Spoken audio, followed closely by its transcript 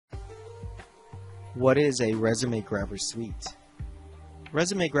What is a Resume Grabber Suite?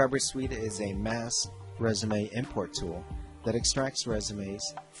 Resume Grabber Suite is a mass resume import tool that extracts resumes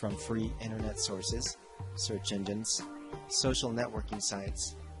from free internet sources, search engines, social networking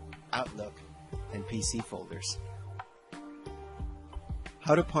sites, Outlook, and PC folders.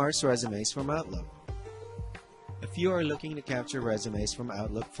 How to parse resumes from Outlook. If you are looking to capture resumes from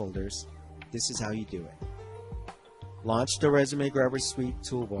Outlook folders, this is how you do it. Launch the Resume Grabber Suite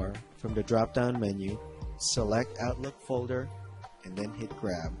toolbar from the drop-down menu, select Outlook folder, and then hit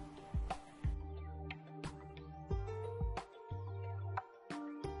Grab.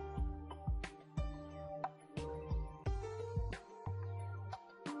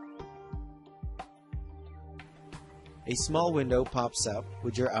 A small window pops up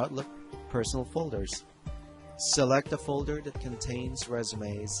with your Outlook personal folders. Select a folder that contains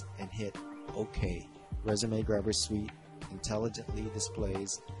resumes and hit OK. Resume Grabber Suite intelligently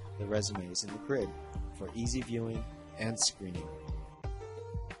displays the resumes in the grid for easy viewing and screening.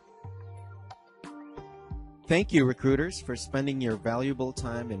 Thank you, recruiters, for spending your valuable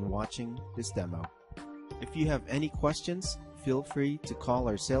time in watching this demo. If you have any questions, feel free to call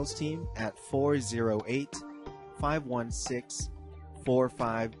our sales team at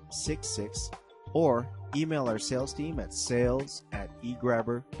 408-516-4566 or email our sales team at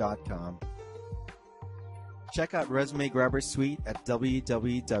sales@egrabber.com. Check out Resume Grabber Suite at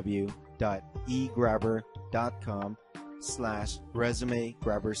www.egrabber.com/Resume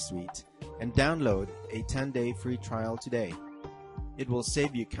Grabber Suite and download a 10-day free trial today. It will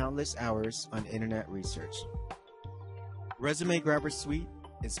save you countless hours on internet research. Resume Grabber Suite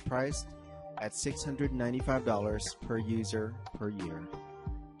is priced at $695 per user per year.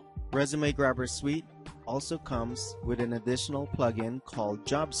 Resume Grabber Suite also comes with an additional plugin called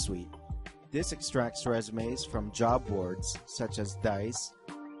Job Suite. This extracts resumes from job boards such as Dice,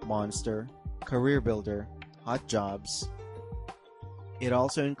 Monster, Career Builder, Hot Jobs. It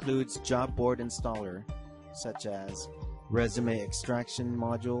also includes job board installer such as resume extraction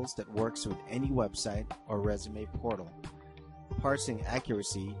modules that works with any website or resume portal. Parsing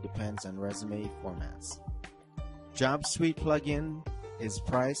accuracy depends on resume formats. Job Suite plugin is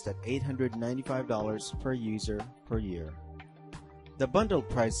priced at $895 per user per year. The bundled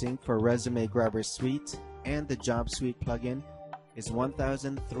pricing for Resume Grabber Suite and the Job Suite plugin is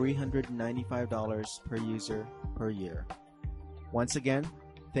 $1,395 per user per year. Once again,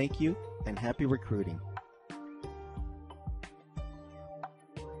 thank you and happy recruiting.